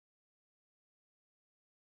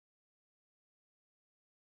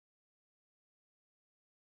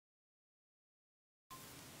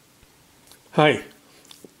Hi,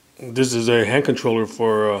 this is a hand controller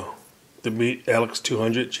for the Meade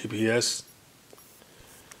LX200GPS.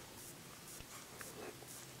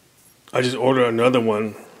 I just ordered another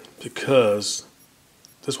one because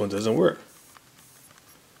this one doesn't work.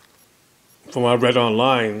 From what I read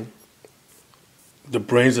online, the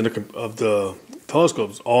brains of the telescope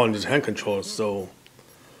is all in this hand controller, so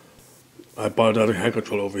I bought another hand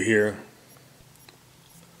controller over here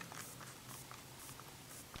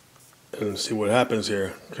and see what happens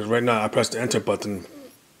here. Because right now I press the enter button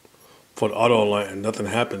for the auto align and nothing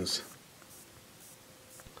happens.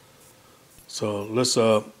 So let's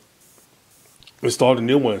install the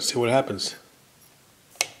new one and see what happens.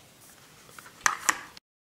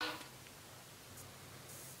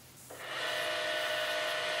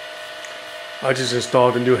 I just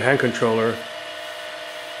installed the new hand controller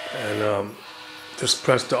and just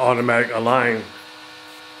press the automatic align.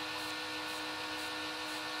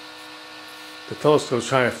 The telescope's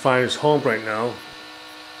trying to find its home right now.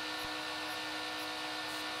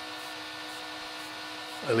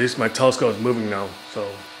 At least my telescope is moving now, so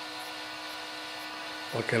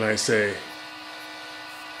what can I say?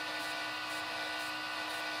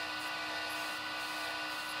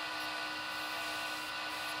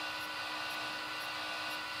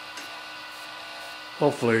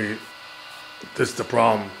 Hopefully this is the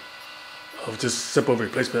problem of just simple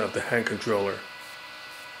replacement of the hand controller.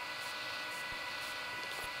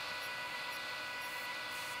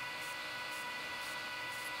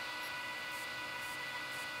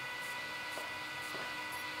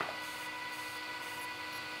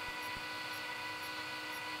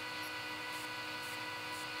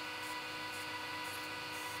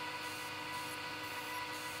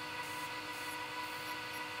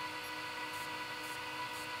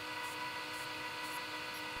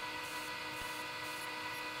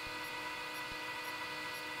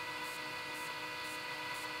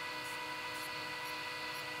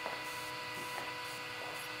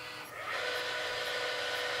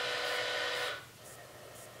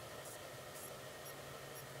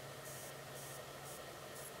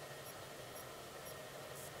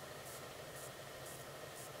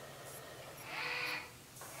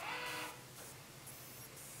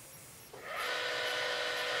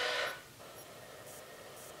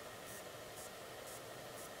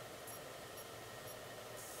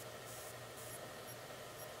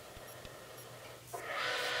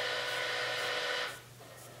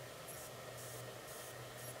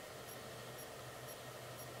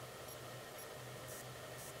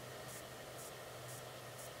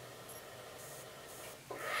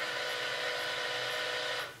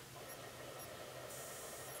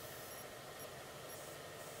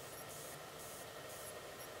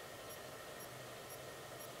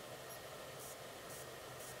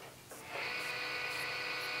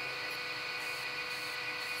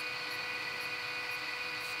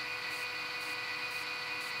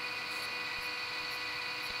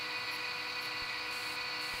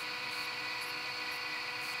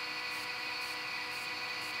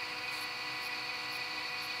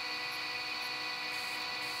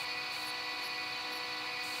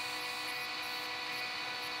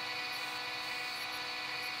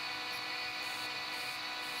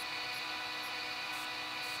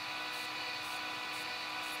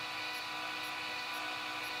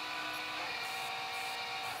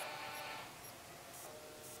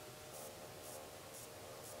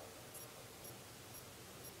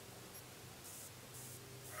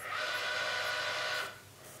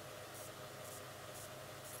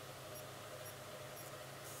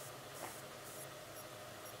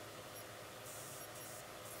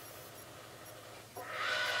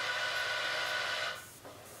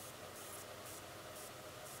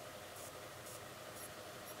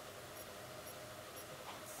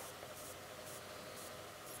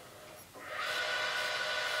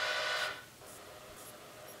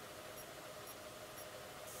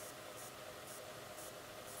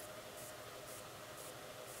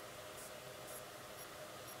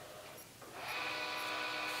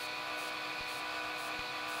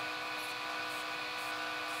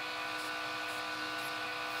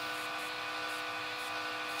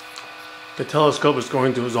 The telescope is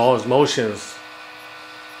going through all its motions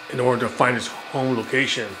in order to find its home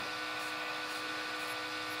location.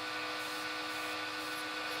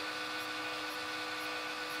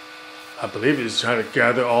 I believe it's trying to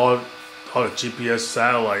gather all the GPS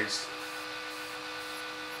satellites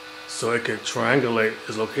so it can triangulate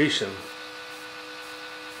its location.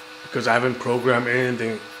 Because I haven't programmed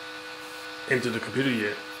anything into the computer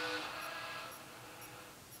yet.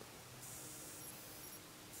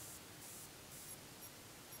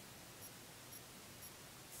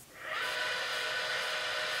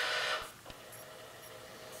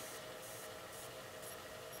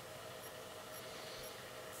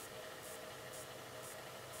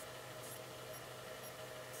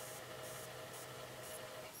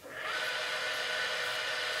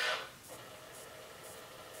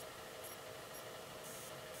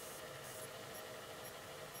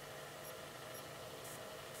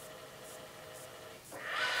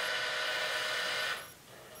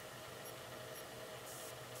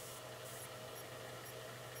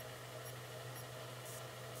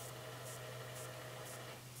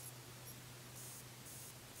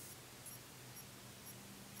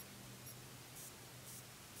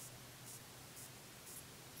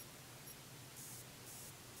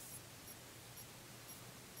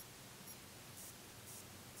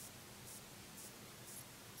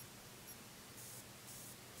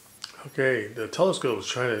 Okay, the telescope is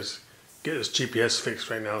trying to get its GPS fixed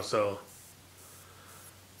right now, so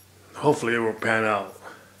hopefully it will pan out.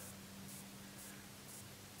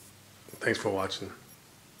 Thanks for watching.